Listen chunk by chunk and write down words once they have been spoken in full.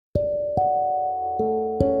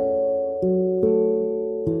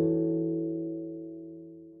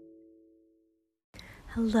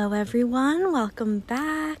Hello, everyone. Welcome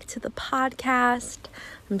back to the podcast.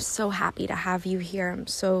 I'm so happy to have you here. I'm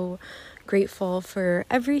so grateful for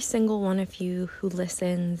every single one of you who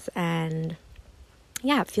listens. And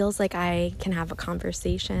it feels like I can have a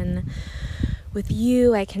conversation with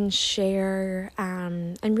you. I can share.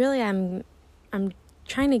 And really, I'm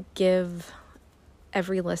trying to give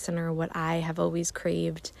every listener what I have always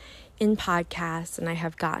craved in podcasts. And I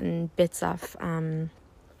have gotten bits of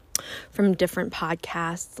from different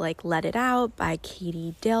podcasts like Let It Out by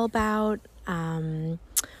Katie Dalebout,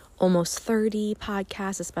 Almost 30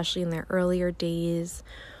 podcasts, especially in their earlier days,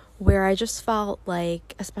 where I just felt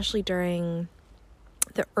like, especially during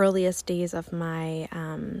the earliest days of my,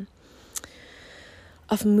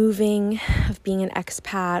 of moving, of being an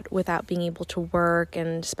expat without being able to work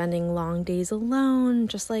and spending long days alone,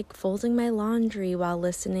 just like folding my laundry while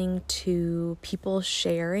listening to people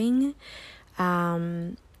sharing,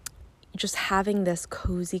 just having this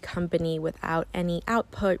cozy company without any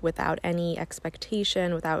output, without any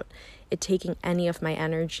expectation, without it taking any of my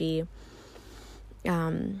energy,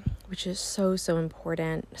 which is so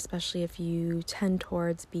important, especially if you tend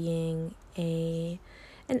towards being an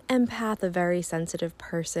empath, a very sensitive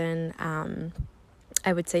person.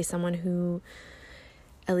 I would say someone who,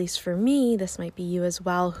 at least for me, this might be you as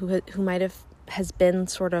well, who has been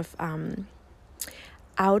sort of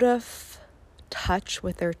out of touch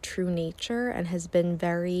with their true nature and has been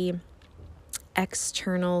very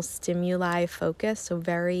external stimuli focused, so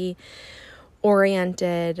very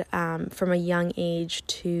oriented from a young age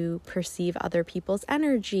to perceive other people's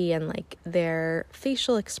energy and like their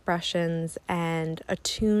facial expressions, and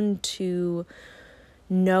attuned to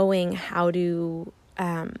knowing how to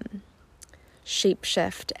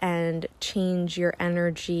shapeshift and change your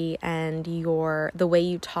energy and the way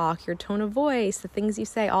you talk, your tone of voice, the things you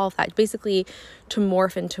say, all of that, basically to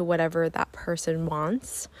morph into whatever that person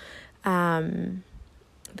wants.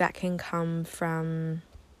 That can come from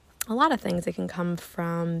a lot of things. It can come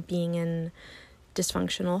from being in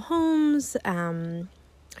dysfunctional homes.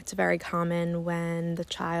 It's very common when the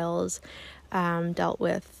child dealt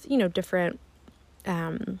with, different,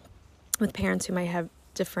 with parents who might have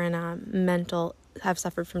different have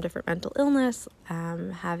suffered from different mental illness,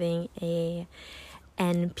 having a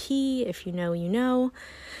NP, if you know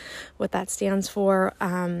what that stands for,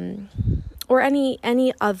 or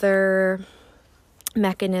any other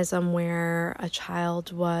mechanism where a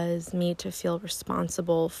child was made to feel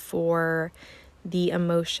responsible for the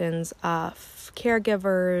emotions of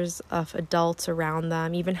caregivers, of adults around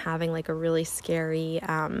them, even having like a really scary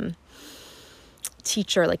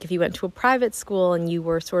teacher. Like if you went to a private school and you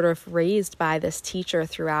were sort of raised by this teacher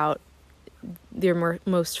throughout your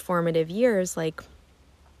most formative years, like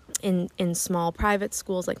in small private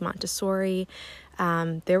schools like Montessori,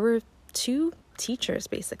 there were 2 teachers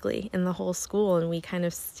basically in the whole school, and we kind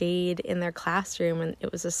of stayed in their classroom, and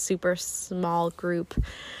it was a super small group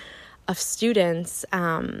of students.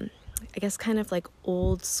 I guess kind of like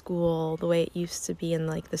old school, the way it used to be in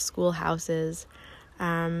like the schoolhouses.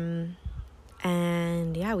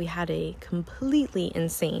 And we had a completely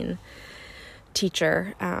insane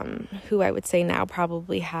teacher, who I would say now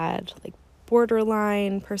probably had like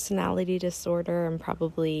borderline personality disorder, and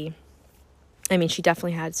she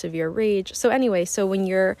definitely had severe rage. So anyway, so when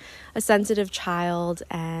you're a sensitive child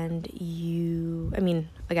and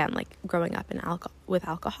again, like growing up with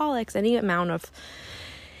alcoholics,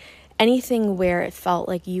 anything where it felt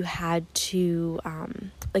like you had to,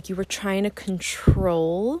 like you were trying to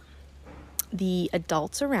control the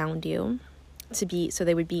adults around you so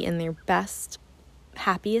they would be in their best,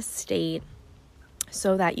 happiest state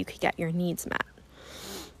so that you could get your needs met.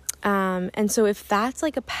 And so if that's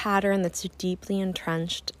like a pattern that's deeply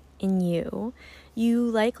entrenched in you, you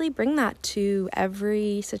likely bring that to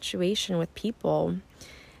every situation with people.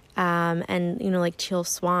 And like Teal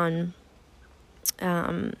Swan,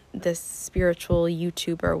 this spiritual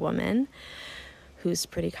YouTuber woman, who's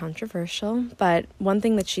pretty controversial, but one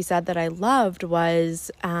thing that she said that I loved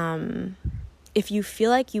was, if you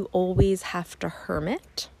feel like you always have to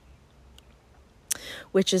hermit,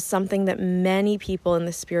 which is something that many people in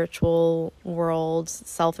the spiritual world,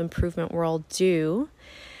 self-improvement world do,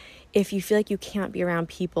 if you feel like you can't be around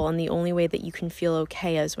people and the only way that you can feel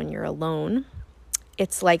okay is when you're alone,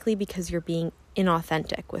 it's likely because you're being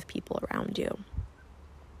inauthentic with people around you.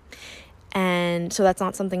 And so that's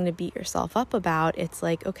not something to beat yourself up about. It's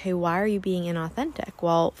like, okay, why are you being inauthentic?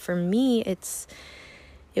 Well, for me,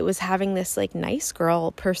 it was having this like nice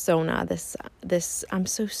girl persona, this I'm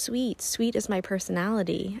so sweet is my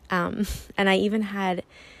personality. And I even had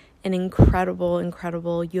an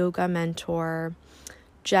incredible yoga mentor,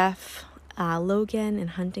 Jeff, Logan in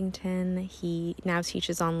Huntington. He now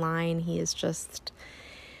teaches online. He is just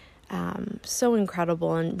so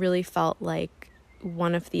incredible, and really felt like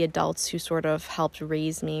one of the adults who sort of helped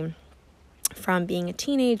raise me from being a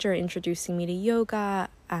teenager, introducing me to yoga,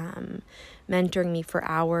 mentoring me for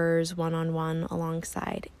hours one-on-one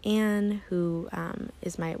alongside Anne, who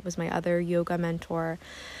was my other yoga mentor,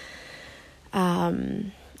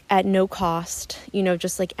 at no cost,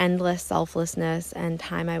 just like endless selflessness and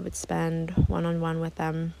time I would spend one-on-one with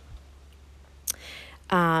them,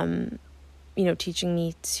 teaching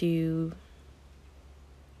me to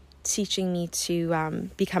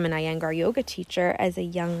become an Iyengar yoga teacher as a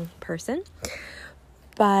young person.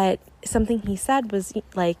 But something he said was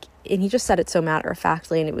like, and he just said it so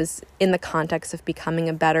matter-of-factly, and it was in the context of becoming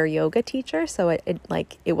a better yoga teacher, so it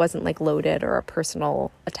wasn't like loaded or a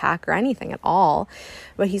personal attack or anything at all.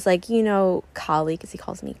 But he's like, Kali, because he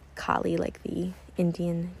calls me Kali, like the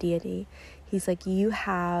Indian deity. He's like, you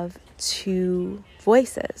have two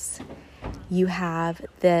voices. You have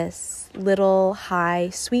this little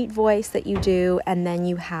high, sweet voice that you do, and then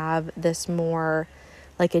you have this more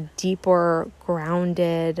like a deeper,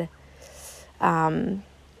 grounded,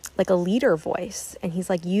 like a leader voice. And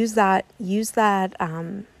he's like, use that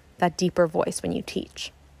deeper voice when you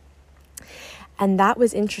teach. And that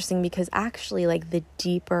was interesting because actually, like, the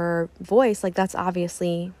deeper voice, like, that's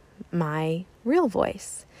obviously my real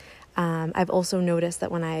voice. I've also noticed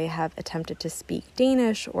that when I have attempted to speak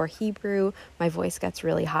Danish or Hebrew, my voice gets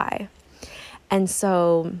really high. And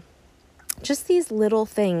so just these little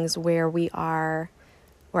things where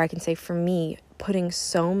I can say for me, putting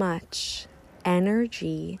so much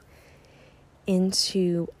energy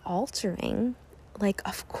into altering, like,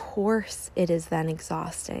 of course it is then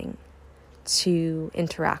exhausting to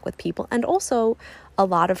interact with people. And also a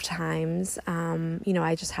lot of times,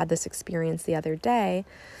 I just had this experience the other day.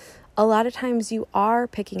 A lot of times you are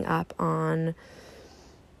picking up on,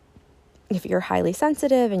 if you're highly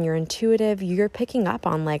sensitive and you're intuitive, you're picking up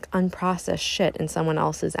on like unprocessed shit in someone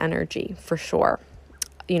else's energy for sure.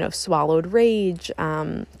 Swallowed rage.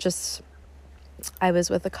 I was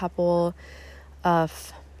with a couple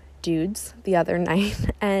of dudes the other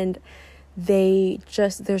night, and there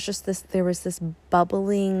was this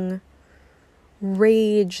bubbling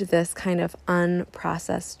rage, this kind of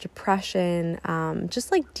unprocessed depression, just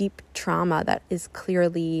like deep trauma that is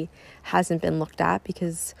clearly hasn't been looked at,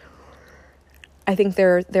 because I think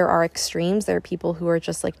there are extremes. There are people who are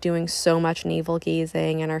just like doing so much navel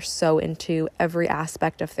gazing and are so into every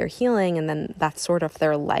aspect of their healing, and then that's sort of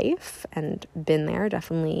their life, and been there,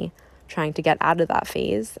 definitely trying to get out of that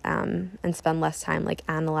phase, and spend less time like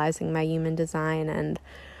analyzing my human design and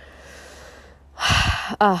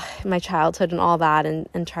my childhood and all that,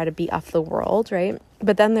 and try to be of the world, right?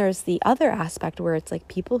 But then there's the other aspect where it's like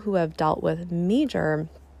people who have dealt with major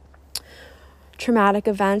traumatic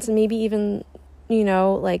events, and maybe even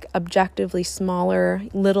like objectively smaller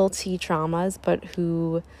little t traumas, but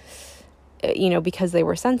who, because they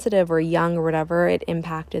were sensitive or young or whatever, it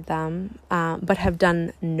impacted them, but have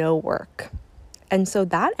done no work. And so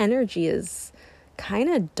that energy is kind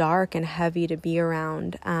of dark and heavy to be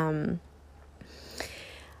around.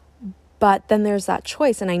 But then there's that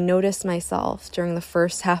choice. And I noticed myself during the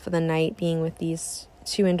first half of the night being with these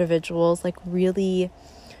two individuals, like really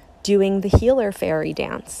doing the healer fairy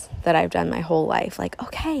dance that I've done my whole life. Like,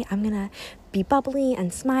 okay, I'm going to be bubbly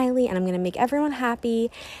and smiley, and I'm going to make everyone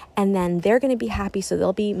happy, and then they're going to be happy, so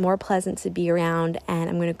they'll be more pleasant to be around, and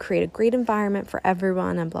I'm going to create a great environment for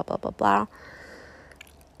everyone, and blah, blah, blah, blah.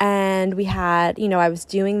 And we had, I was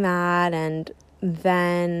doing that, and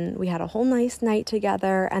then we had a whole nice night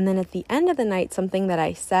together. And then at the end of the night, something that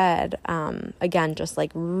I said, again, just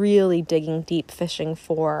like really digging deep, fishing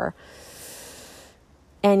for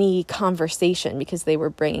any conversation, because they were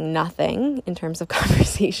bringing nothing in terms of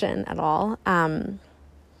conversation at all. I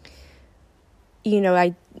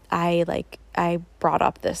brought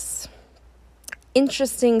up this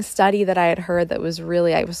interesting study that I had heard that was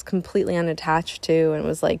really, I was completely unattached to, and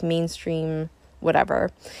was like mainstream,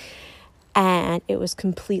 whatever. And it was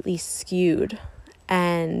completely skewed.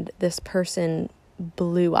 And this person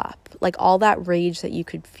blew up. Like all that rage that you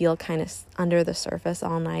could feel kind of under the surface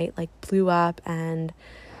all night, like blew up and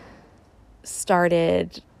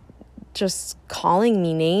started just calling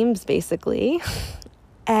me names, basically.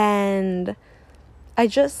 And I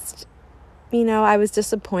just, I was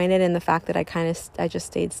disappointed in the fact that I just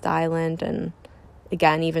stayed silent, and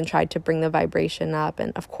again, even tried to bring the vibration up.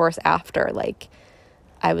 And of course, after, like,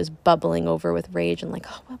 I was bubbling over with rage and like,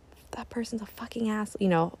 oh, well, that person's a fucking ass,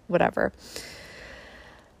 whatever.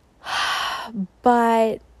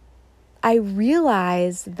 But I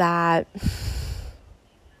realized that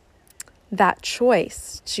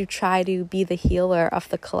choice to try to be the healer of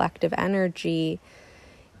the collective energy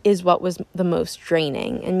is what was the most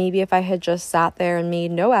draining. And maybe if I had just sat there and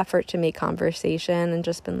made no effort to make conversation and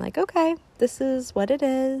just been like, okay, this is what it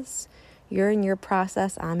is. You're in your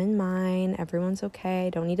process, I'm in mine. Everyone's okay.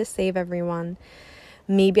 Don't need to save everyone.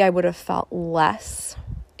 Maybe I would have felt less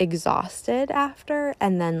exhausted after,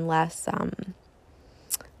 and then less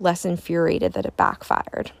infuriated that it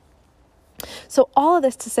backfired. So all of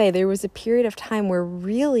this to say, there was a period of time where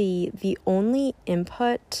really the only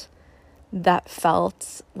input that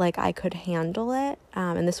felt like I could handle it,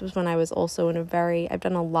 and this was when I was also I've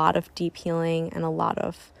done a lot of deep healing and a lot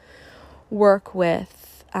of work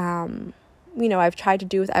with, I've tried to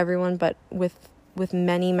do with everyone, but with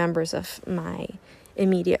many members of my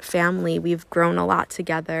immediate family, we've grown a lot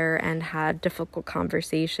together and had difficult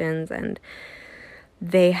conversations, and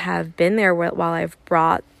they have been there while I've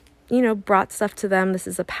brought stuff to them. This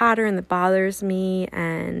is a pattern that bothers me,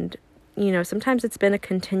 and sometimes it's been a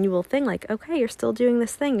continual thing, like, okay, you're still doing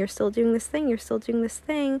this thing, you're still doing this thing, you're still doing this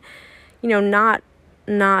thing,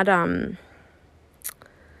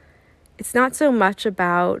 it's not so much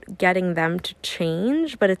about getting them to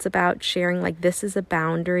change, but it's about sharing, like, this is a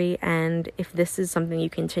boundary, and if this is something you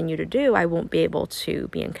continue to do, I won't be able to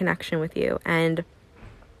be in connection with you. And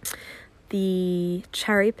the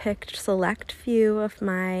cherry-picked select few of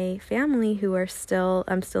my family who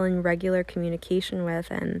I'm still in regular communication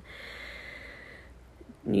with and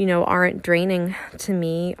aren't draining to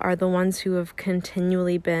me are the ones who have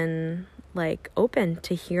continually been like open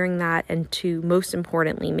to hearing that and to, most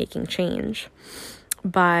importantly, making change.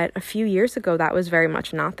 But a few years ago, that was very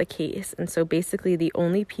much not the case. And so basically the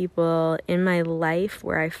only people in my life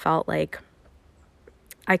where I felt like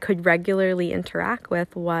I could regularly interact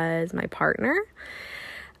with was my partner,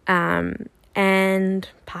 and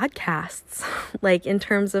podcasts, like in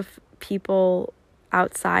terms of people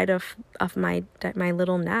outside of my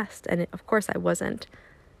little nest. And of course I wasn't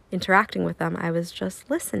interacting with them. I was just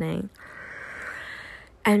listening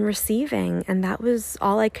and receiving, and that was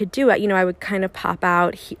all I could do. I would kind of pop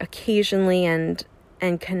out occasionally and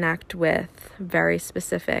connect with very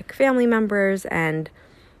specific family members, and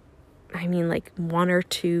like one or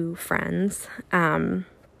two friends.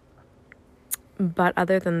 But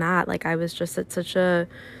other than that, like, I was just at such a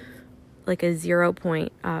 0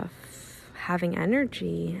 point of having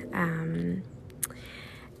energy.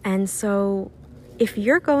 And so if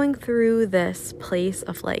you're going through this place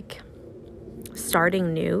of like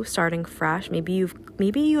starting new, starting fresh, maybe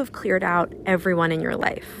you have cleared out everyone in your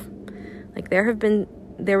life. Like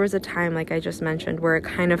there was a time, like I just mentioned, where it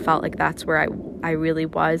kind of felt like that's where I really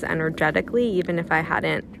was energetically, even if I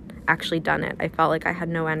hadn't actually done it. I felt like I had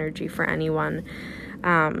no energy for anyone,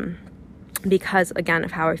 because again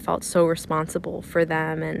of how I felt so responsible for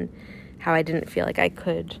them and how I didn't feel like I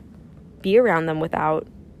could be around them without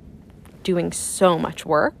doing so much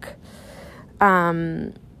work.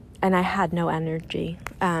 And I had no energy.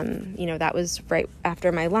 That was right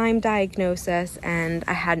after my Lyme diagnosis, and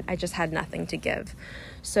I just had nothing to give.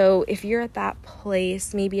 So if you're at that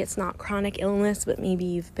place, maybe it's not chronic illness, but maybe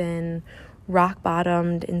you've been rock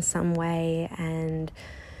bottomed in some way, and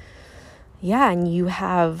you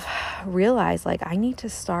have realized, like, I need to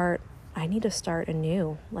start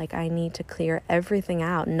anew. Like, I need to clear everything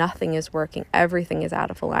out. Nothing is working. Everything is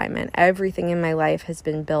out of alignment. Everything in my life has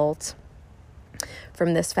been built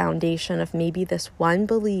from this foundation of maybe this one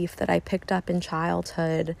belief that I picked up in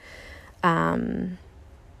childhood.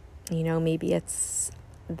 Maybe it's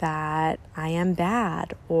that I am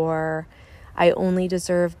bad, or I only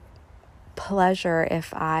deserve pleasure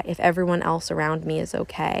if everyone else around me is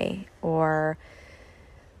okay, or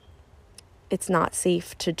it's not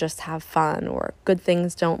safe to just have fun, or good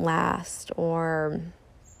things don't last, or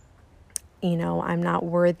I'm not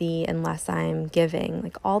worthy unless I'm giving.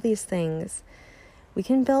 Like, all these things, we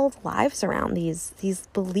can build lives around these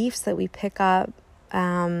beliefs that we pick up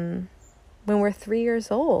when we're 3 years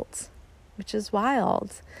old, which is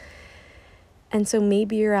wild. And so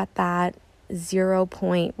maybe you're at that 0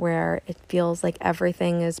 point where it feels like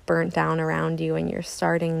everything is burnt down around you and you're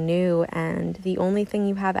starting new, and the only thing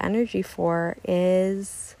you have energy for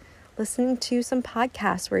is listening to some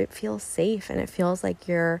podcasts where it feels safe and it feels like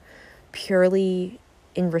you're purely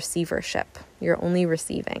in receivership. You're only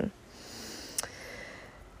receiving.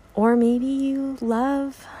 Or maybe you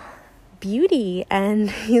love beauty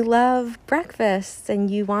and you love breakfast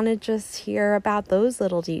and you want to just hear about those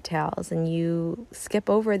little details and you skip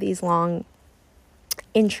over these long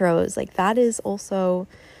intros. Like, that is also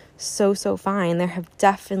so fine. There have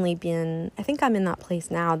definitely been, I think I'm in that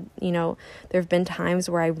place now, there have been times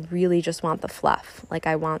where I really just want the fluff. Like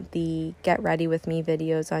I want the get ready with me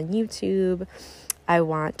videos on YouTube. I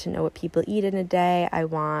want to know what people eat in a day. I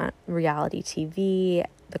want reality TV,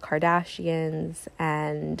 the Kardashians,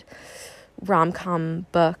 and rom-com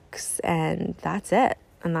books, and that's it.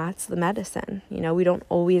 And that's the medicine. We don't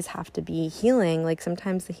always have to be healing. Like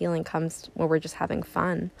sometimes the healing comes when we're just having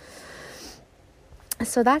fun.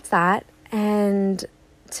 So that's that. And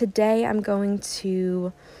today I'm going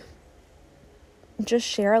to just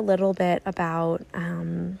share a little bit about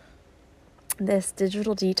this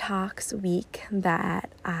digital detox week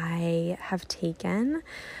that I have taken.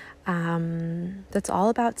 That's all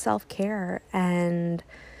about self-care, and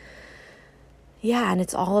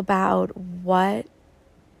it's all about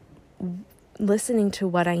listening to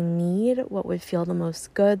what I need, what would feel the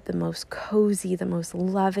most good, the most cozy, the most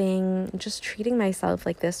loving, just treating myself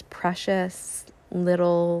like this precious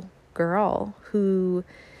little girl who,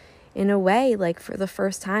 in a way, like for the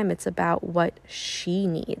first time, it's about what she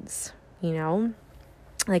needs,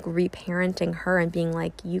 like reparenting her and being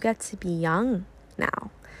like, you get to be young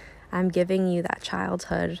now. I'm giving you that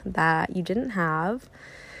childhood that you didn't have,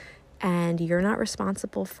 and you're not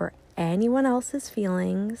responsible for anyone else's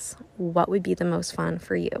feelings. What would be the most fun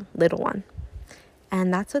for you, little one?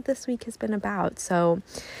 And that's what this week has been about. So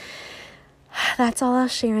that's all I'll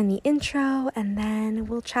share in the intro, and then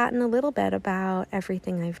we'll chat in a little bit about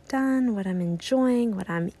everything I've done, what I'm enjoying, what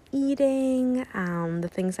I'm eating, the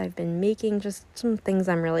things I've been making, just some things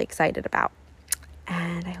I'm really excited about.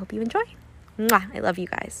 And I hope you enjoy. Mwah! I love you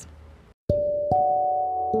guys.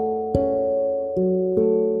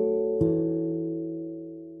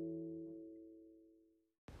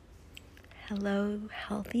 Hello,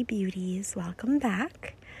 healthy beauties. Welcome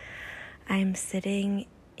back. I'm sitting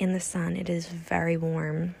in the sun. It is very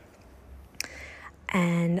warm.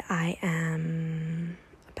 And I am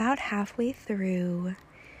about halfway through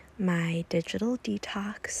my digital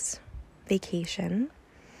detox vacation.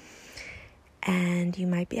 And you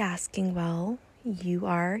might be asking, well, you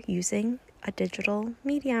are using a digital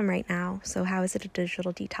medium right now. So how is it a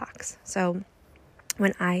digital detox? So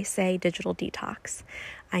when I say digital detox,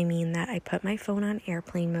 I mean that I put my phone on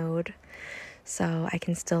airplane mode so I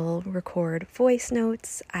can still record voice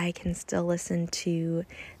notes. I can still listen to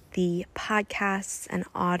the podcasts and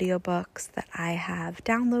audiobooks that I have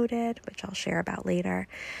downloaded, which I'll share about later,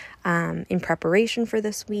 in preparation for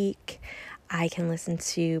this week. I can listen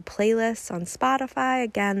to playlists on Spotify,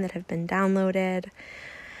 again, that have been downloaded.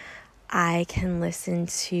 I can listen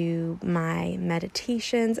to my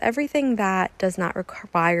meditations, everything that does not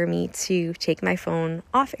require me to take my phone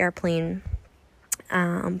off airplane,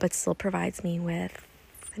 but still provides me with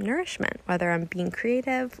nourishment, whether I'm being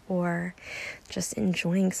creative or just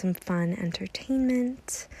enjoying some fun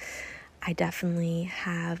entertainment. I definitely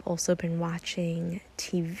have also been watching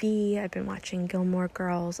TV. I've been watching Gilmore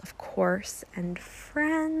Girls, of course, and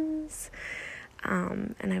Friends.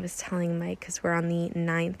 And I was telling Mike, because we're on the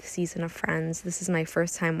 9th season of Friends, this is my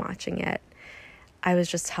first time watching it. I was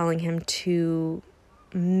just telling him to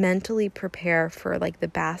mentally prepare for like the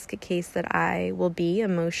basket case that I will be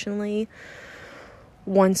emotionally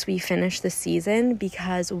once we finish the season,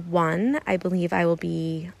 because one, I believe I will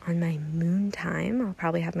be on my moon time. I'll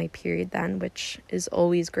probably have my period then, which is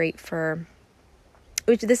always great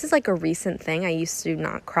which this is like a recent thing. I used to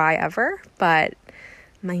not cry ever, but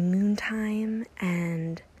my moon time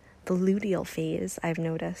and the luteal phase, I've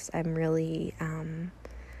noticed I'm really,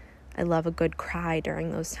 I love a good cry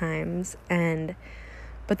during those times.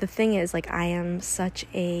 But the thing is, like, I am such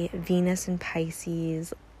a Venus and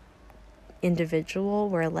Pisces individual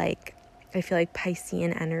where, like, I feel like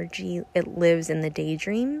Piscean energy, it lives in the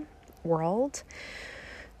daydream world.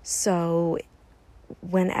 So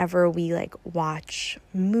whenever we, like, watch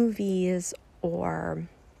movies or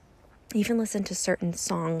even listen to certain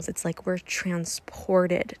songs, it's like we're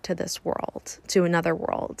transported to this world, to another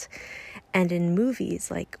world. And in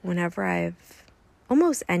movies, like whenever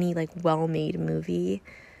almost any like well-made movie,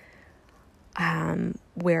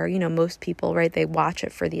 where, most people, right, they watch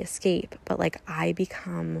it for the escape, but like I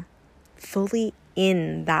become fully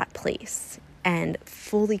in that place and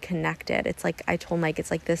fully connected. It's like, I told Mike,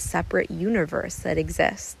 it's like this separate universe that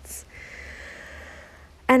exists.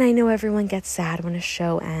 And I know everyone gets sad when a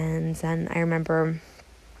show ends. And I remember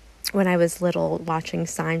when I was little watching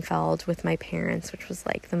Seinfeld with my parents, which was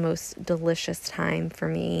like the most delicious time for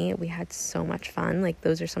me. We had so much fun. Like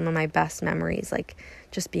those are some of my best memories, like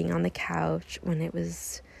just being on the couch when it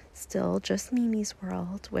was still just Mimi's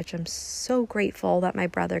world, which I'm so grateful that my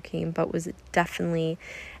brother came, but was definitely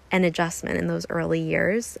an adjustment in those early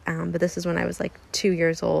years. But this is when I was like 2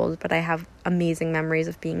 years old. But I have amazing memories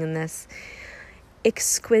of being in this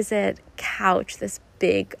exquisite couch, this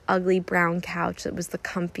big, ugly brown couch that was the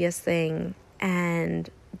comfiest thing, and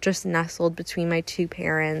just nestled between my two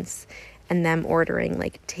parents and them ordering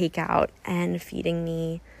like takeout and feeding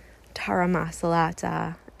me tara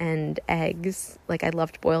masalata and eggs. Like I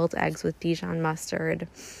loved boiled eggs with Dijon mustard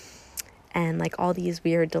and like all these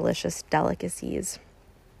weird, delicious delicacies.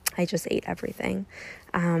 I just ate everything.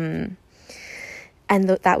 And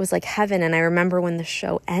that was like heaven. And I remember when the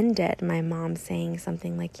show ended, my mom saying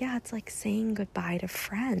something like, yeah, it's like saying goodbye to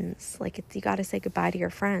friends. Like you got to say goodbye to your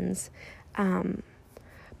friends.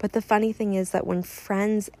 But the funny thing is that when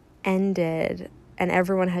Friends ended and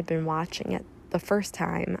everyone had been watching it the first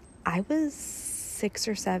time, I was 6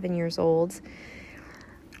 or 7 years old.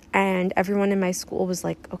 And everyone in my school was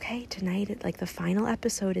like, okay, tonight, like the final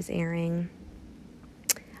episode is airing.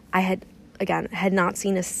 I had not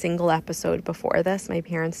seen a single episode before this. My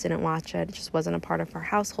parents didn't watch it. It just wasn't a part of our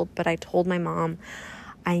household. But I told my mom,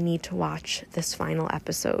 I need to watch this final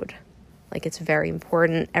episode. Like, it's very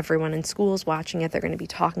important. Everyone in school is watching it. They're going to be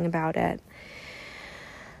talking about it.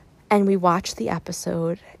 And we watched the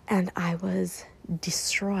episode, and I was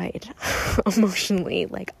destroyed emotionally.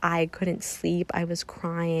 Like, I couldn't sleep. I was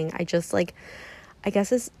crying. I just, like, I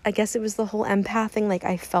guess it was the whole empath thing. Like,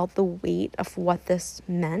 I felt the weight of what this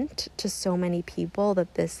meant to so many people,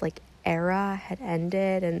 that this, like, era had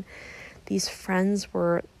ended, and these friends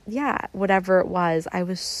were, whatever it was. I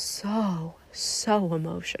was so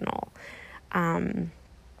emotional. And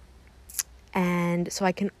so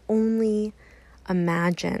I can only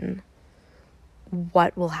imagine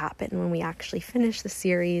what will happen when we actually finish the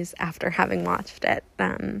series after having watched it,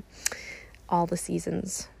 all the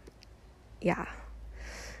seasons. Yeah.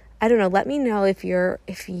 I don't know. Let me know if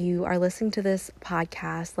you are listening to this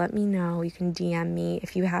podcast. Let me know. You can DM me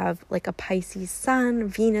if you have like a Pisces sun,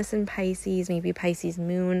 Venus in Pisces, maybe Pisces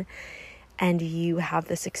moon, and you have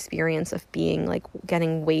this experience of being like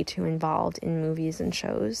getting way too involved in movies and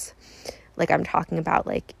shows. Like I'm talking about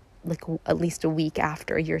like at least a week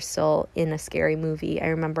after you're still in a scary movie. I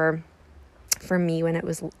remember for me when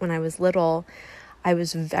I was little, I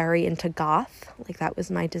was very into goth. Like that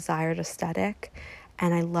was my desired aesthetic.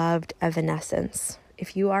 And I loved Evanescence.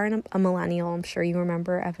 If you are a millennial, I'm sure you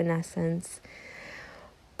remember Evanescence.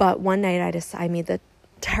 But one night I made the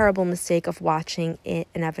terrible mistake of watching an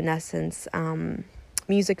Evanescence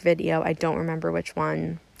music video. I don't remember which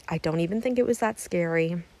one. I don't even think it was that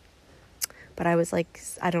scary. But I was like,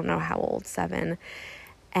 I don't know how old, 7.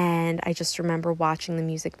 And I just remember watching the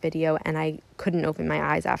music video and I couldn't open my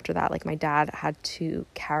eyes after that. Like my dad had to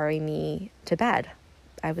carry me to bed.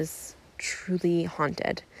 I was truly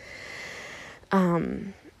haunted.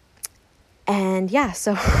 And yeah,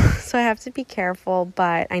 so I have to be careful,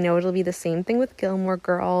 but I know it'll be the same thing with Gilmore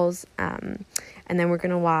Girls. And then we're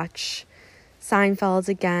going to watch Seinfeld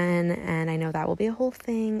again. And I know that will be a whole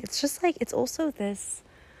thing. It's just like, it's also this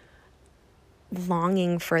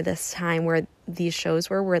longing for this time where these shows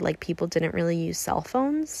were where like people didn't really use cell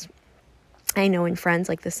phones. I know in Friends,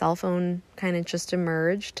 like the cell phone kind of just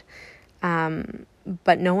emerged.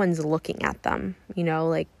 But no one's looking at them, you know,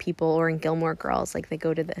 like people, or in Gilmore Girls, like they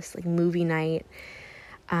go to this like movie night,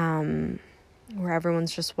 where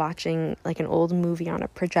everyone's just watching like an old movie on a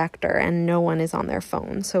projector and no one is on their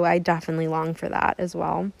phone. So I definitely long for that as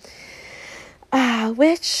well.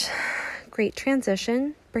 Which, great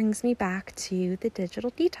transition, brings me back to the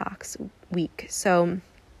digital detox week. So,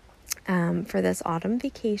 for this autumn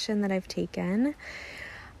vacation that I've taken,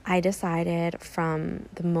 I decided from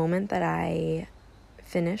the moment that I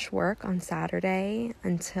finish work on Saturday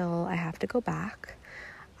until I have to go back,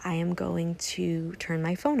 I am going to turn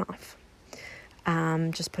my phone off.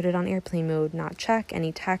 Just put it on airplane mode, not check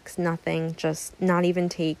any text, nothing, just not even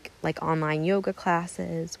take like online yoga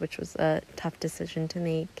classes, which was a tough decision to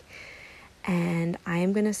make. And I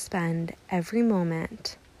am going to spend every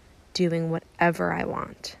moment doing whatever I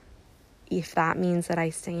want. If that means that I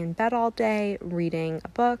stay in bed all day reading a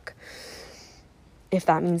book, if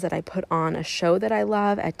that means that I put on a show that I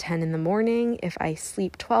love at 10 in the morning, if I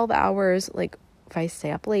sleep 12 hours, like if I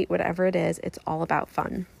stay up late, whatever it is, it's all about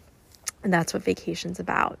fun. And that's what vacation's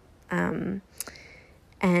about. And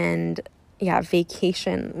yeah,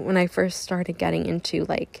 vacation, when I first started getting into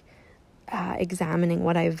like examining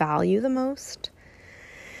what I value the most,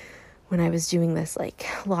 when I was doing this like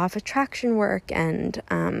law of attraction work, and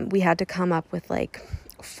we had to come up with like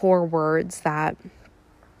 4 words that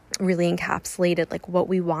really encapsulated like what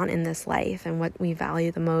we want in this life and what we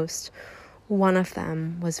value the most. One of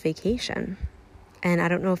them was vacation. And I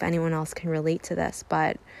don't know if anyone else can relate to this,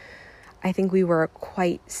 but I think we were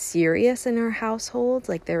quite serious in our household.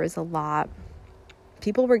 Like there was a lot,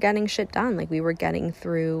 people were getting shit done. Like we were getting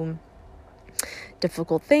through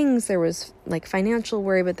difficult things. There was like financial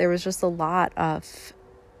worry, but there was just a lot of,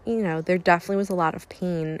 there definitely was a lot of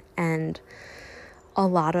pain and a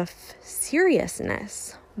lot of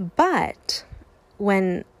seriousness. But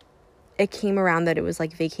when it came around that it was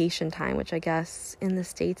like vacation time, which I guess in the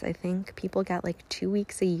States, I think people get like 2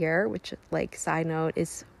 weeks a year, which like side note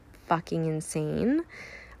is fucking insane.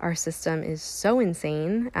 Our system is so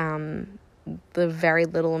insane. The very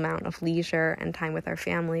little amount of leisure and time with our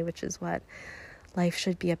family, which is what life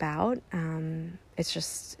should be about.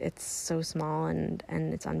 It's so small and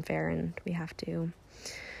it's unfair, and we have to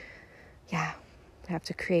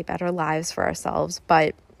create better lives for ourselves.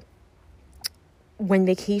 But when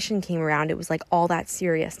vacation came around, it was like all that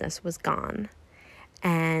seriousness was gone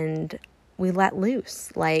and we let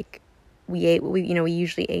loose. Like we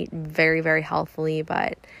usually ate very, very healthily,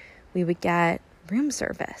 but we would get room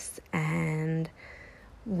service. And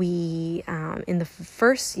we, in the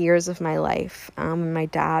first years of my life, when my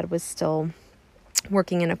dad was still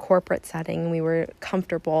working in a corporate setting, we were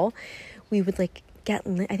comfortable, we would like get,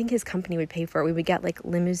 I think his company would pay for it. We would get like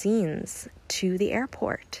limousines to the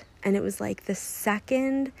airport. And it was like the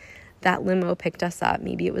second that limo picked us up,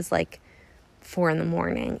 maybe it was like 4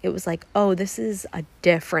 a.m, it was like, oh, this is a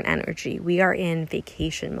different energy. We are in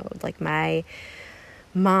vacation mode. Like my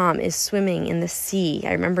mom is swimming in the sea.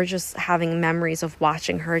 I remember just having memories of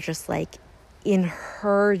watching her just like in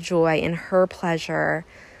her joy, in her pleasure,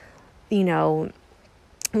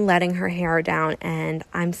 letting her hair down. And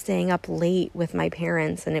I'm staying up late with my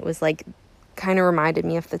parents. And it was like, kind of reminded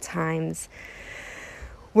me of the times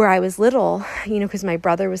where I was little, because my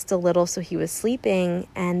brother was still little, so he was sleeping.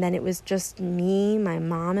 And then it was just me, my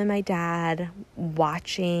mom, and my dad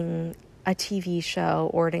watching a TV show,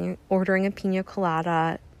 ordering a pina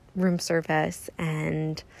colada, room service.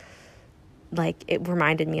 And like, it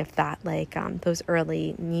reminded me of that, like those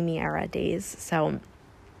early Mimi era days. So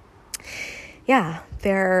yeah,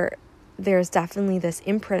 there's definitely this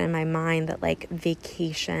imprint in my mind that like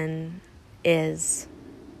vacation is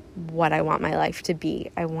what I want my life to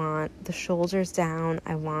be. I want the shoulders down.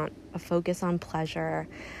 I want a focus on pleasure.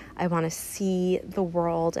 I want to see the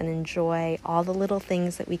world and enjoy all the little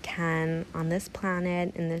things that we can on this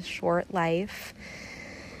planet in this short life.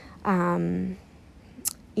 There's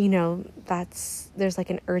like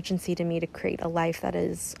an urgency to me to create a life that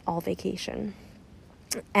is all vacation.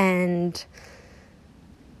 And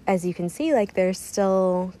as you can see, like there's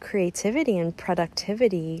still creativity and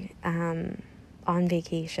productivity, on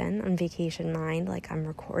vacation mind. Like I'm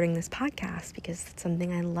recording this podcast because it's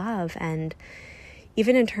something I love. And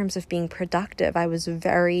even in terms of being productive, I was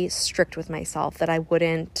very strict with myself that I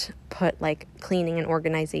wouldn't put like cleaning and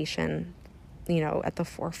organization, at the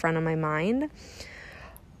forefront of my mind.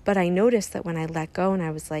 But I noticed that when I let go and I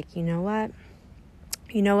was like, you know what,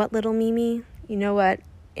 little Mimi, what,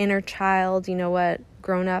 inner child, what,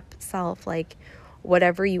 grown up self, like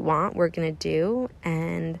whatever you want, we're going to do.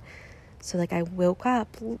 And so like I woke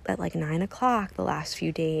up at like 9 o'clock the last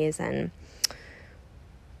few days, and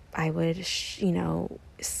I would,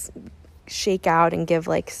 shake out and give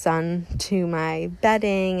like sun to my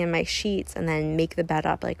bedding and my sheets, and then make the bed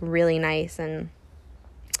up like really nice and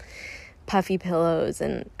puffy pillows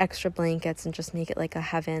and extra blankets, and just make it like a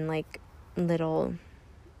heaven, like little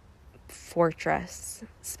fortress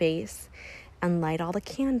space, and light all the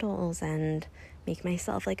candles and make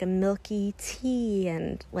myself like a milky tea,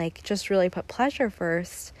 and like just really put pleasure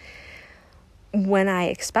first. When I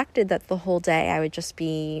expected that the whole day I would just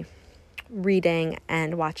be reading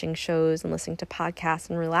and watching shows and listening to podcasts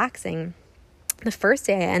and relaxing, the first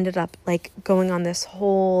day I ended up like going on this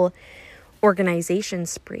whole organization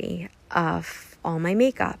spree of all my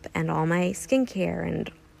makeup and all my skincare and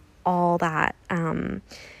all that,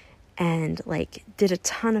 and like did a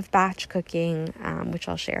ton of batch cooking, which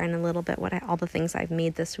I'll share in a little bit, all the things I've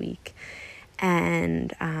made this week,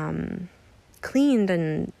 and cleaned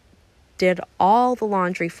and did all the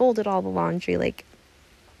laundry, folded all the laundry, like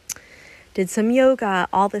did some yoga,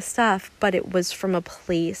 all this stuff. But it was from a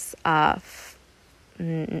place of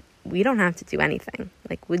we don't have to do anything,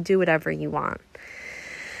 like we'll do whatever you want.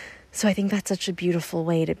 So I think that's such a beautiful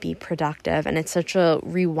way to be productive, and it's such a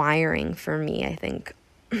rewiring for me. I think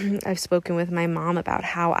I've spoken with my mom about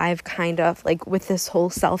how I've kind of like with this whole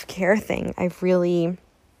self-care thing, I've really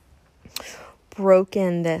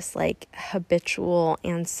broken this like habitual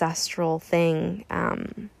ancestral thing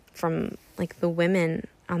from like the women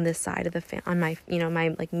on this side of the on my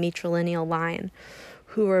my like matrilineal line,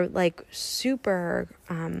 who are like super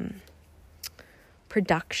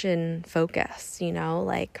production focused,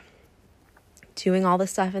 like doing all the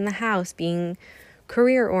stuff in the house, being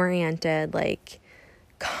career oriented, like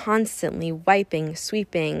constantly wiping,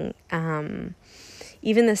 sweeping,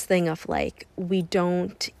 even this thing of like, we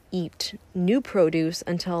don't eat new produce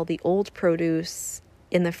until the old produce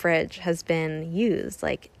in the fridge has been used.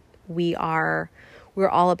 Like we're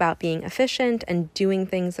all about being efficient and doing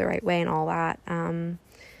things the right way and all that. And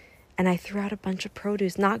I threw out a bunch of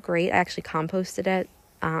produce, not great. I actually composted it,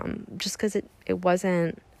 just cause I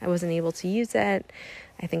wasn't able to use it.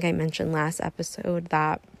 I think I mentioned last episode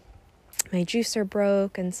that my juicer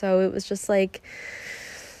broke. And so it was just like,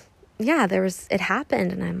 yeah, it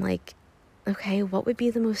happened. And I'm like, okay, what would be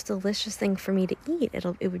the most delicious thing for me to eat?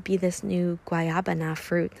 It would be this new guayabana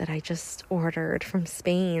fruit that I just ordered from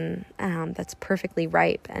Spain, that's perfectly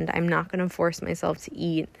ripe. And I'm not going to force myself to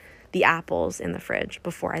eat the apples in the fridge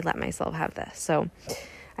before I let myself have this. So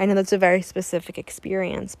I know that's a very specific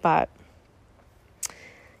experience, but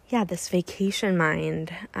yeah, this vacation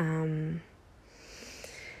mind,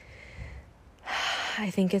 I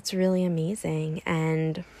think it's really amazing.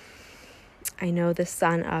 And I know the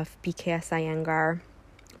son of BKS Iyengar,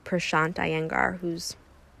 Prashant Iyengar, who's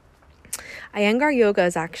Iyengar yoga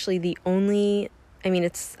is actually the only,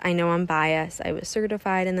 I know I'm biased. I was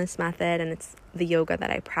certified in this method and it's the yoga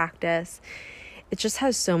that I practice. It just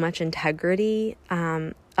has so much integrity.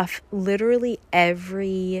 Of literally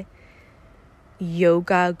every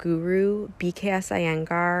yoga guru, BKS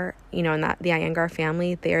Iyengar, and that the Iyengar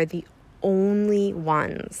family, they are the only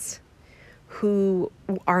ones who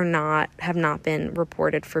have not been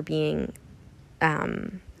reported for being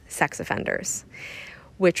sex offenders,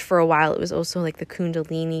 which for a while it was also like the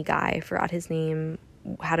Kundalini guy, I forgot his name,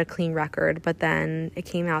 had a clean record, but then it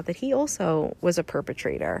came out that he also was a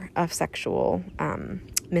perpetrator of sexual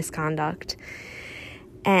misconduct.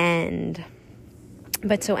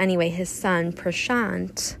 But so anyway, his son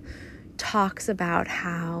Prashant talks about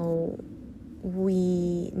how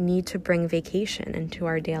we need to bring vacation into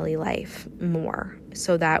our daily life more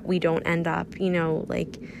so that we don't end up,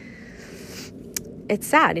 like, it's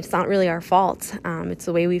sad. It's not really our fault. It's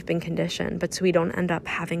the way we've been conditioned, but so we don't end up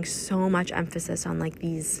having so much emphasis on like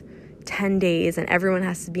these 10 days and everyone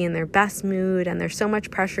has to be in their best mood and there's so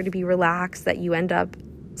much pressure to be relaxed that you end up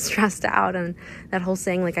stressed out. And that whole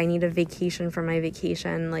saying, like, I need a vacation from my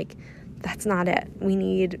vacation, like, that's not it. We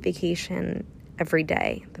need vacation every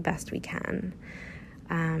day, the best we can.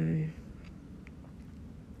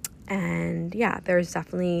 And yeah, there's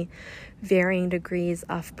definitely varying degrees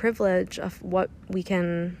of privilege of what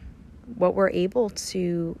we're able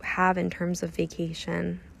to have in terms of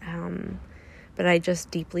vacation. But I just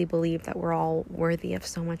deeply believe that we're all worthy of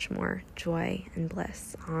so much more joy and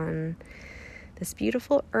bliss on this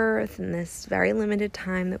beautiful earth and this very limited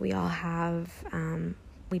time that we all have.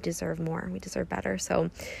 We deserve more. We deserve better. So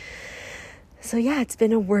yeah, it's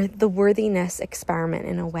been the worthiness experiment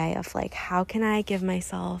in a way of like, how can I give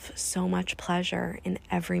myself so much pleasure in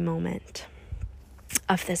every moment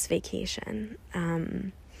of this vacation?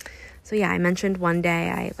 So yeah, I mentioned one day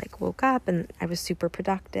I woke up and I was super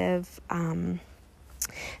productive. Then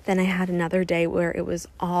I had another day where it was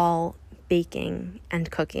all baking and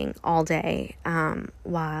cooking all day,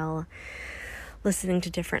 while listening to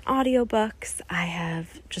different audiobooks. I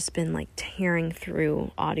have just been like tearing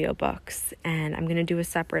through audiobooks, and I'm going to do a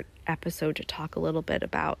separate episode to talk a little bit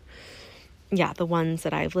about, the ones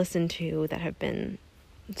that I've listened to that have been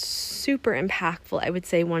super impactful. I would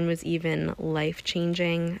say one was even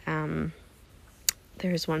life-changing.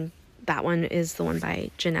 That one is the one by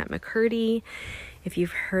Jeanette McCurdy, if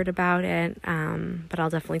you've heard about it, but I'll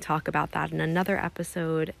definitely talk about that in another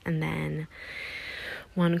episode. And then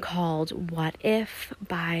one called What If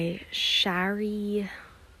by Shari.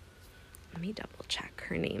 Let me double check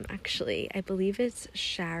her name, actually. I believe it's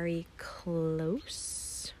Shari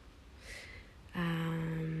Close.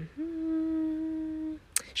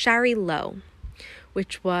 Shari Lowe,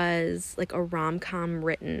 which was like a rom-com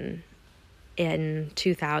written in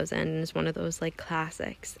 2000. It's one of those like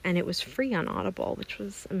classics, and it was free on Audible, which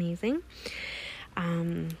was amazing.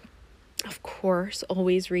 Of course,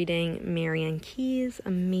 always reading Marianne Keyes,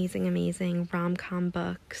 amazing rom-com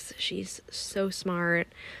books. She's so smart.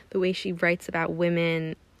 The way she writes about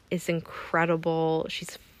women is incredible.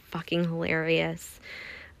 She's fucking hilarious.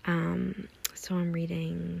 So I'm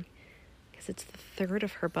reading, I guess it's the third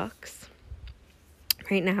of her books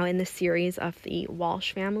right now in the series of the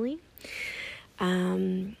Walsh family.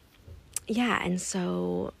 And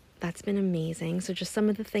so that's been amazing. So just some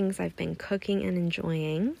of the things I've been cooking and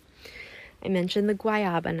enjoying. I mentioned the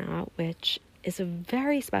guayabana, which is a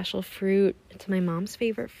very special fruit. It's my mom's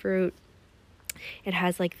favorite fruit. It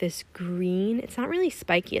has like this green, it's not really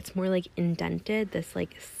spiky, it's more like indented, this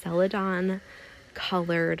like celadon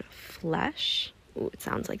colored flesh. Ooh, it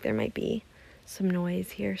sounds like there might be some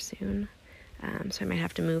noise here soon. So I might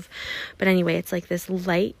have to move. But anyway, it's like this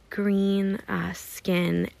light green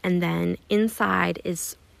skin, and then inside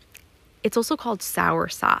it's also called sour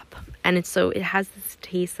sop. And it has this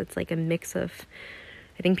taste that's like a mix of,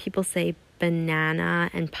 I think people say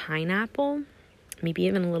banana and pineapple, maybe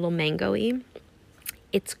even a little mango-y.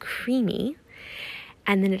 It's creamy.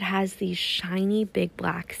 And then it has these shiny big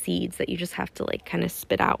black seeds that you just have to like kind of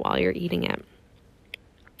spit out while you're eating it.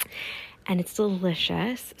 And it's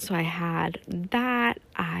delicious. So I had that.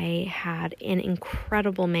 I had an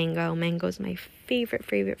incredible mango. Mango is my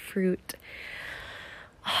favorite fruit.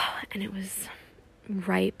 Oh, and it was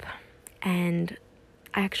ripe. And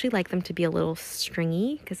I actually like them to be a little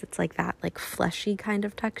stringy because it's like that like fleshy kind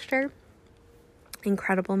of texture.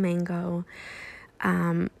 Incredible mango.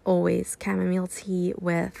 Always chamomile tea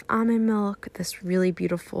with almond milk. This really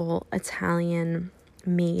beautiful Italian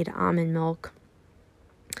made almond milk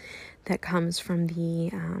that comes from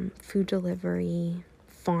the food delivery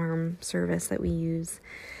farm service that we use.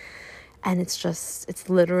 And it's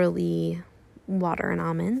literally water and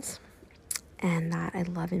almonds. And that I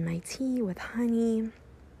love in my tea with honey.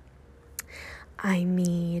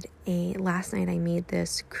 Last night I made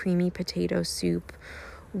this creamy potato soup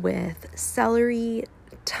with celery,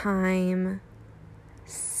 thyme,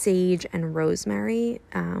 sage, and rosemary,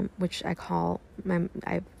 which I've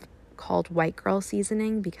called white girl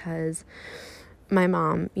seasoning because my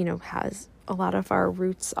mom, has a lot of our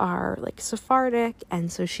roots are like Sephardic,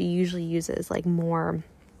 and so she usually uses like more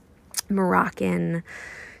Moroccan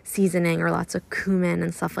seasoning or lots of cumin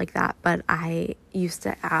and stuff like that. But I used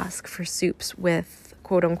to ask for soups with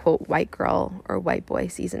quote unquote white girl or white boy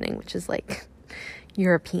seasoning, which is like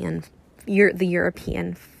the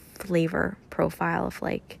European flavor profile of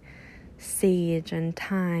like sage and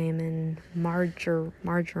thyme and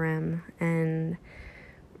marjoram and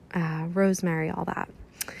rosemary, all that.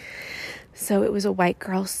 So it was a white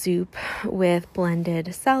girl soup with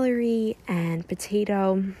blended celery and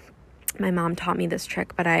potato. My mom taught me this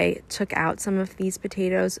trick, but I took out some of these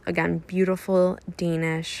potatoes. Again, beautiful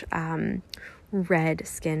Danish red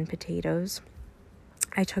skin potatoes.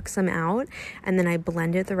 I took some out, and then I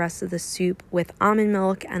blended the rest of the soup with almond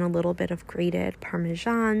milk and a little bit of grated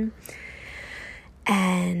Parmesan.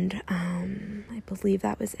 And I believe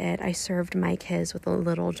that was it. I served Mike his with a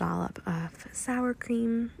little dollop of sour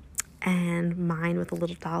cream and mine with a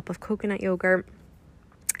little dollop of coconut yogurt.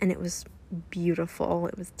 And it was beautiful.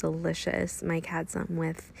 It was delicious. Mike had some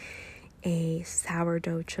with a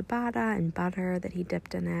sourdough ciabatta and butter that he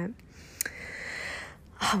dipped in it.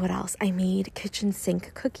 Oh, what else? I made kitchen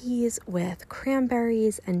sink cookies with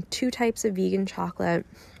cranberries and 2 types of vegan chocolate.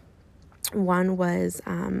 One was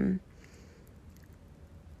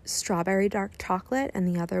strawberry dark chocolate, and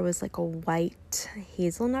the other was like a white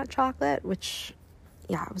hazelnut chocolate, which,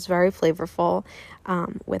 it was very flavorful.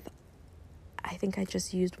 I think I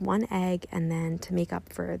just used 1 egg, and then to make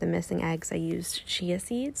up for the missing eggs, I used chia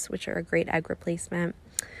seeds, which are a great egg replacement.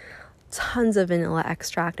 Tons of vanilla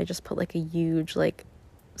extract. I just put like a huge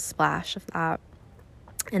splash of that.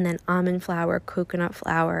 And then almond flour, coconut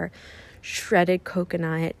flour, shredded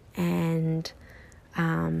coconut, and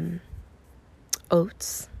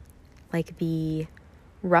oats, like the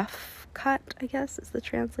rough cut, I guess is the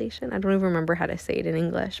translation. I don't even remember how to say it in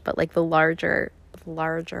English, but like the larger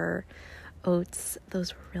oats.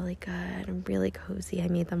 Those were really good and really cozy. I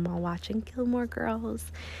made them while watching Gilmore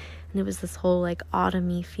Girls, and it was this whole like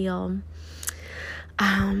autumny feel.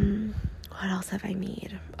 What else have I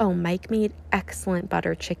made? Oh, Mike made excellent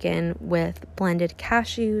butter chicken with blended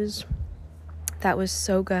cashews. That was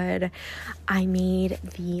so good. I made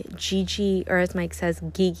the Gigi, or as Mike says,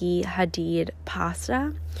 Gigi Hadid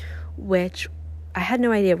pasta, which I had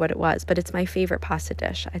no idea what it was, but it's my favorite pasta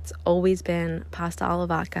dish. It's always been, pasta alla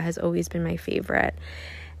vodka has always been my favorite.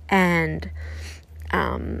 And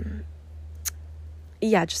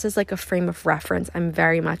just as like a frame of reference, I'm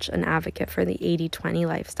very much an advocate for the 80-20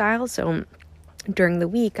 lifestyle. So during the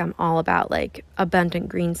week, I'm all about like abundant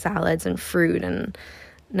green salads and fruit and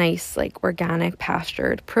nice like organic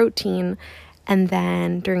pastured protein. And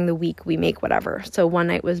then during the week, we make whatever. So one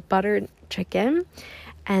night was buttered chicken.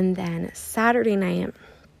 And then Saturday night,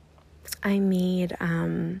 I made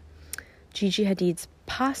Gigi Hadid's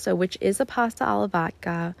pasta, which is a pasta alla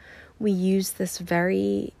vodka. We use this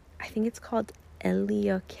I think it's called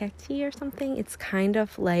Eliochetti or something. It's kind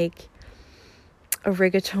of like a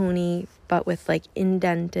rigatoni, but with like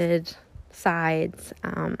indented sides.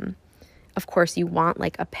 Of course, you want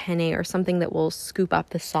like a penne or something that will scoop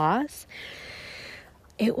up the sauce.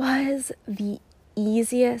 It was the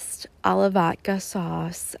easiest alla vodka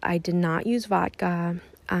sauce. I did not use vodka.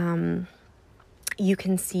 You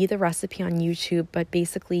can see the recipe on YouTube, but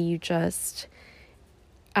basically you just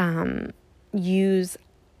use,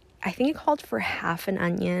 I think it called for half an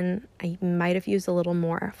onion. I might have used a little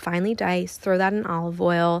more. Finely diced, throw that in olive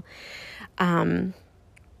oil. And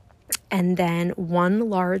then 1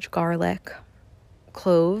 large garlic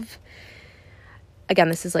clove. Again,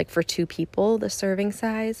 this is like for 2 people, the serving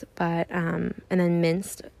size, but, and then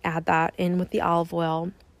minced, add that in with the olive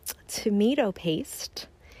oil, tomato paste,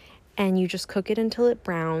 and you just cook it until it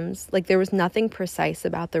browns. Like, there was nothing precise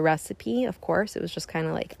about the recipe, of course, it was just kind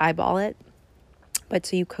of like eyeball it. But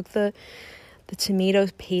so you cook the tomato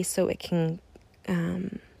paste so it can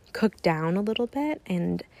cook down a little bit,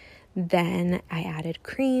 and then I added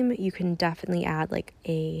cream. You can definitely add like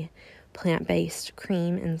a plant-based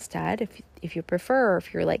cream instead if you prefer, or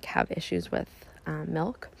if you're like have issues with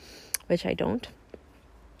milk, which I don't.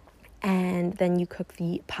 And then you cook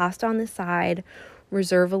the pasta on the side,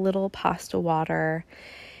 reserve a little pasta water,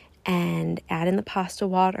 and add in the pasta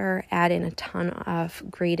water, add in a ton of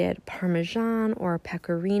grated Parmesan or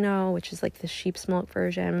Pecorino, which is like the sheep's milk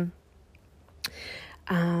version.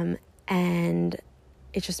 And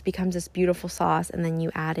it just becomes this beautiful sauce, and then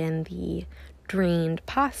you add in the drained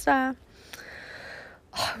pasta.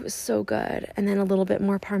 Oh, it was so good. And then a little bit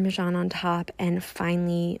more Parmesan on top, and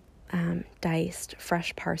finely diced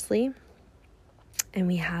fresh parsley. And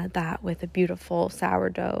we had that with a beautiful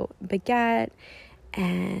sourdough baguette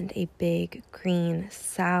and a big green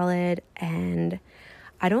salad. And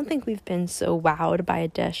I don't think we've been so wowed by a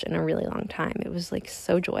dish in a really long time. It was like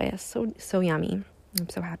so joyous, so yummy. I'm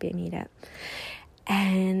so happy I made it.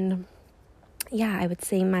 And yeah, I would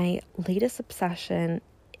say my latest obsession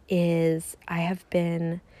is I have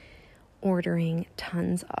been ordering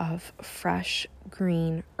tons of fresh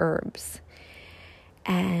green herbs.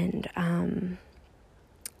 And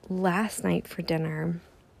last night for dinner,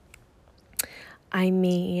 I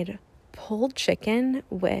made pulled chicken,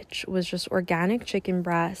 which was just organic chicken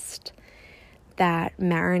breast that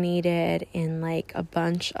marinated in like a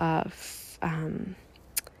bunch of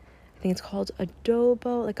I think it's called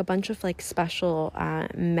adobo, like a bunch of like special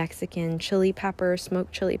Mexican chili peppers,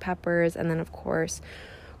 smoked chili peppers, and then of course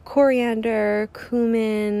coriander,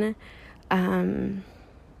 cumin,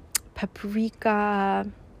 paprika,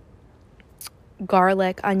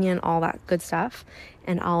 garlic, onion, all that good stuff,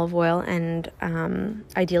 and olive oil. And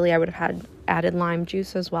ideally I would have had added lime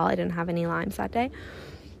juice as well. I didn't have any limes that day,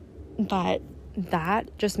 but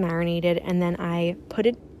that just marinated, and then I put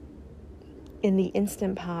it in the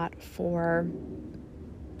Instant Pot for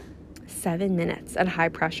 7 minutes at high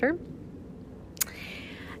pressure,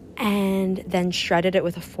 and then shredded it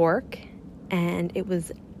with a fork, and it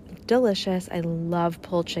was delicious. I love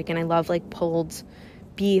pulled chicken. I love like pulled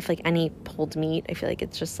beef, like any pulled meat. I feel like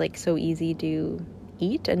it's just like so easy to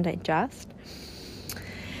eat and digest.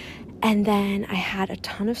 And then I had a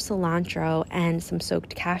ton of cilantro and some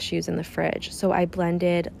soaked cashews in the fridge. So I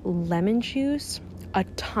blended lemon juice, a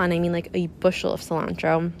ton, I mean like a bushel of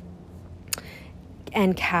cilantro,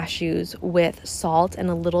 and cashews with salt and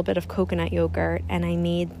a little bit of coconut yogurt. And I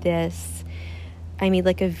made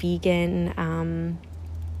like a vegan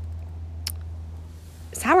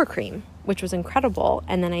sour cream, which was incredible.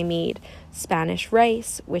 And then I made Spanish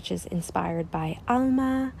rice, which is inspired by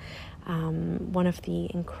Alma, one of the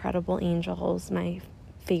incredible angels, my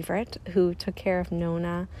favorite, who took care of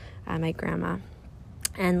Nona, my grandma,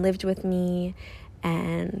 and lived with me.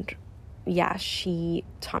 And yeah, she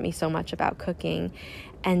taught me so much about cooking.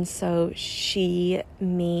 And so she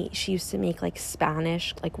used to make like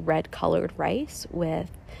Spanish, like red colored rice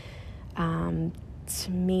with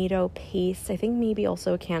tomato paste. I think maybe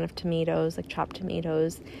also a can of tomatoes, like chopped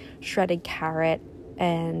tomatoes, shredded carrot,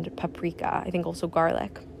 and paprika. I think also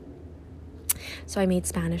garlic. So I made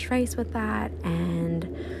Spanish rice with that,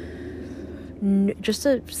 and just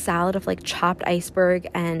a salad of like chopped iceberg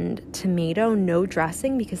and tomato, no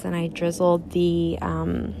dressing, because then I drizzled the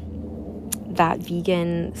that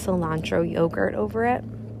vegan cilantro yogurt over it,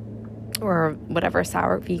 or whatever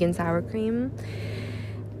vegan sour cream,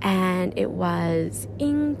 and it was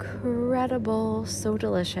incredible, so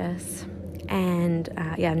delicious. And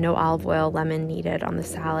yeah, no olive oil, lemon needed on the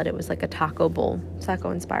salad. It was like a taco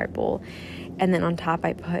inspired bowl. And then on top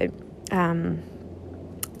I put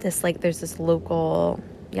there's this local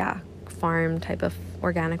farm type of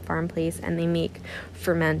organic farm place, and they make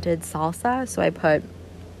fermented salsa. So I put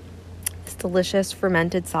this delicious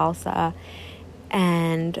fermented salsa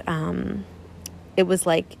And it was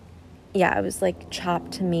like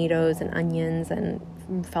chopped tomatoes and onions and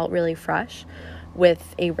felt really fresh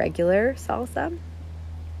with a regular salsa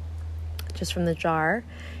just from the jar.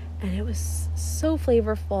 And it was so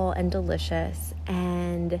flavorful and delicious.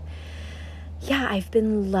 And yeah, I've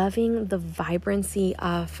been loving the vibrancy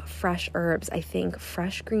of fresh herbs. I think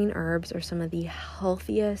fresh green herbs are some of the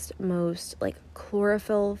healthiest, most like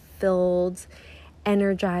chlorophyll-filled,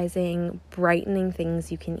 energizing, brightening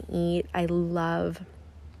things you can eat. I love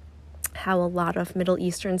how a lot of Middle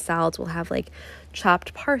Eastern salads will have like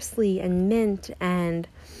chopped parsley and mint. And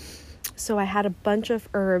so I had a bunch of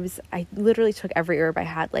herbs. I literally took every herb I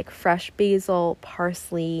had, like fresh basil,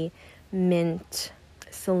 parsley, mint,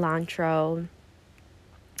 cilantro,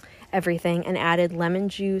 everything, and added lemon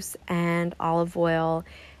juice and olive oil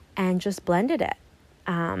and just blended it.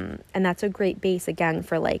 And that's a great base, again,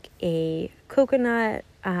 for like a coconut,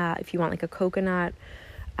 if you want like a coconut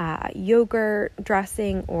yogurt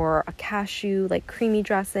dressing, or a cashew like creamy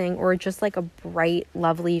dressing, or just like a bright,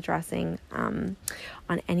 lovely dressing on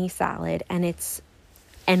any salad. And it's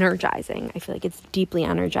energizing. I feel like it's deeply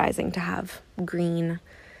energizing to have green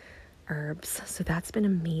herbs. So that's been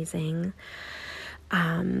amazing.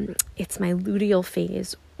 It's my luteal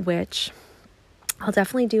phase, which I'll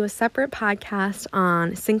definitely do a separate podcast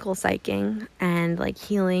on synchal psyching and like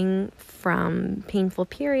healing from painful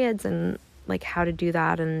periods and like how to do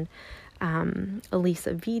that. And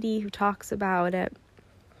Elisa Vitti, who talks about it.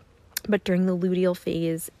 But during the luteal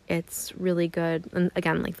phase, it's really good. And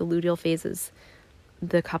again, like the luteal phase is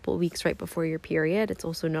the couple weeks right before your period. It's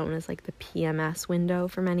also known as like the PMS window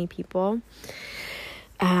for many people.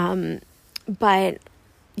 But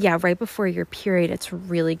yeah, right before your period, it's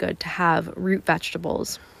really good to have root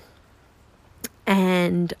vegetables.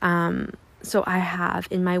 And so I have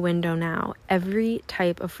in my window now every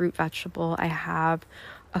type of fruit vegetable. I have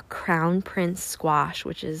a Crown Prince squash,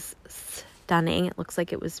 which is stunning. It looks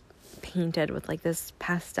like it was painted with like this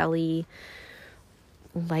pastel-y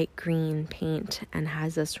light green paint and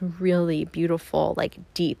has this really beautiful like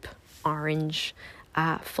deep orange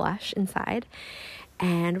flesh inside.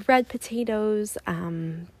 And red potatoes,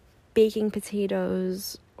 baking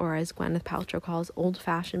potatoes, or as Gwyneth Paltrow calls,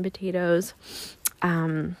 old-fashioned potatoes.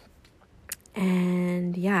 And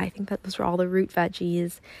yeah, I think that those are all the root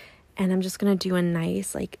veggies. And I'm just going to do a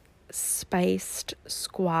nice like spiced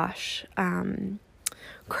squash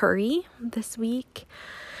curry this week.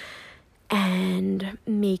 And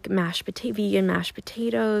make vegan mashed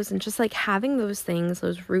potatoes. And just like having those things,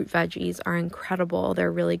 those root veggies are incredible.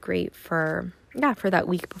 They're really great for that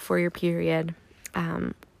week before your period.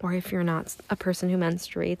 Or if you're not a person who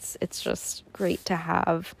menstruates, it's just great to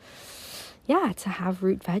have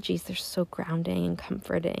root veggies. They're so grounding and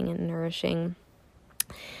comforting and nourishing.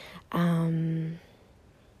 And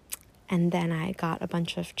then I got a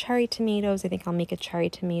bunch of cherry tomatoes. I think I'll make a cherry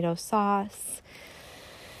tomato sauce.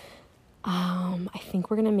 I think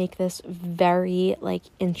we're going to make this very like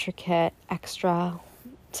intricate extra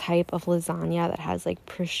type of lasagna that has like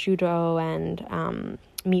prosciutto and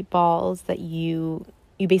meatballs that you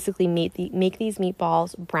basically make these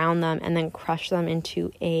meatballs, brown them, and then crush them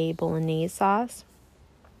into a bolognese sauce.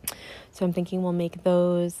 So I'm thinking we'll make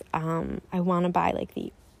those. I want to buy like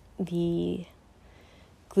the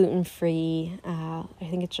gluten-free, I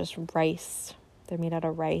think it's just rice. They're made out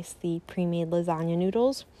of rice, the pre-made lasagna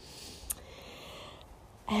noodles.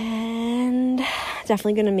 And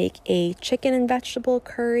definitely going to make a chicken and vegetable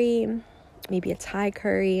curry, maybe a Thai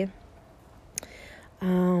curry.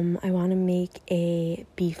 I want to make a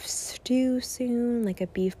beef stew soon, like a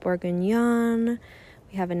beef bourguignon.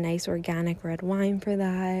 We have a nice organic red wine for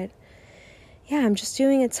that. Yeah, I'm just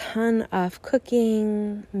doing a ton of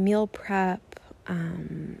cooking, meal prep.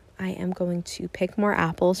 I am going to pick more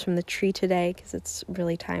apples from the tree today because it's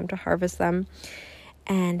really time to harvest them,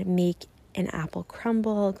 and make an apple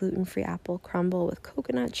crumble, gluten-free apple crumble with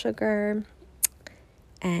coconut sugar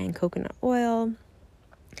and coconut oil.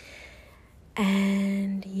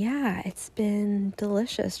 And yeah, it's been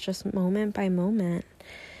delicious, just moment by moment.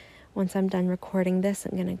 Once I'm done recording this,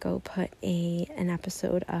 I'm gonna go put an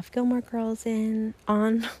episode of Gilmore Girls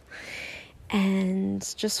on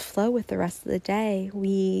and just flow with the rest of the day.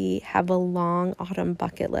 We have a long autumn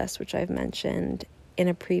bucket list, which I've mentioned in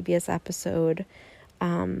a previous episode.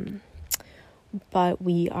 But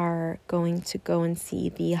we are going to go and see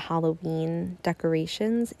the Halloween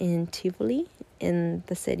decorations in Tivoli in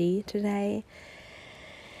the city today.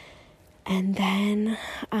 And then,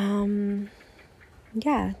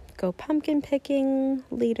 go pumpkin picking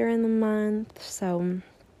later in the month. So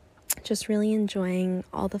just really enjoying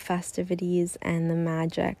all the festivities and the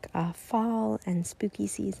magic of fall and spooky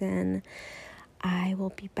season. I will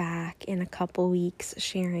be back in a couple weeks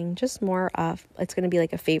sharing just more of, it's going to be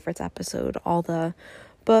like a favorites episode, all the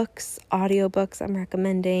books, audiobooks I'm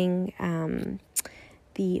recommending,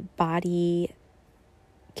 the body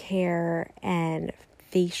care and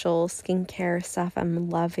facial skincare stuff I'm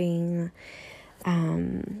loving,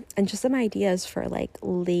 and just some ideas for like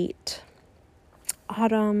late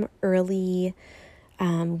autumn, early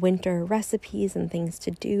winter recipes and things to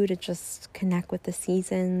do to just connect with the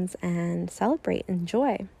seasons and celebrate,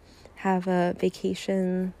 enjoy, have a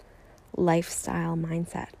vacation lifestyle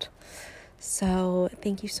mindset. So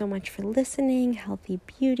thank you so much for listening, healthy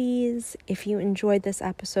beauties. If you enjoyed this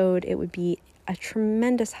episode, it would be a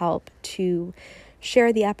tremendous help to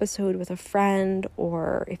share the episode with a friend,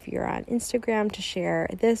 or if you're on Instagram, to share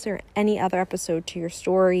this or any other episode to your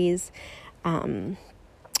stories.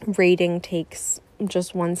 Rating takes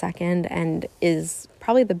just 1 second and is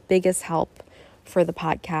probably the biggest help for the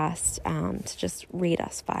podcast, to just rate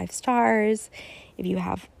us 5 stars. If you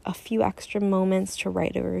have a few extra moments to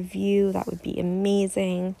write a review, that would be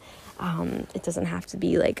amazing. It doesn't have to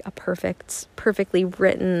be like a perfectly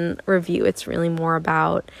written review. It's really more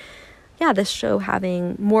about, this show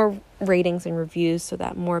having more ratings and reviews so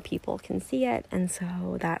that more people can see it and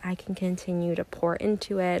so that I can continue to pour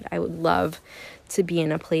into it. I would love to be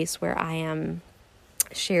in a place where I am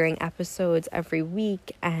sharing episodes every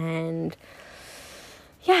week and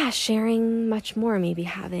sharing much more, maybe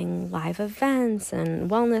having live events and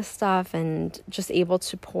wellness stuff, and just able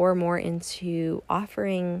to pour more into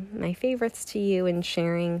offering my favorites to you and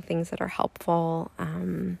sharing things that are helpful,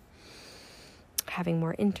 having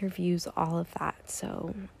more interviews, all of that.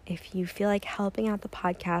 So if you feel like helping out the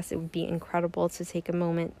podcast, it would be incredible to take a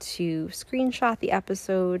moment to screenshot the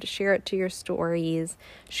episode, share it to your stories,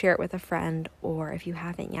 share it with a friend, or if you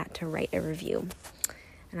haven't yet, to write a review.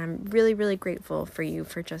 And I'm really, really grateful for you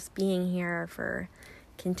for just being here, for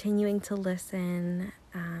continuing to listen.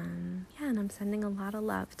 And I'm sending a lot of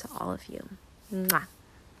love to all of you. Mwah.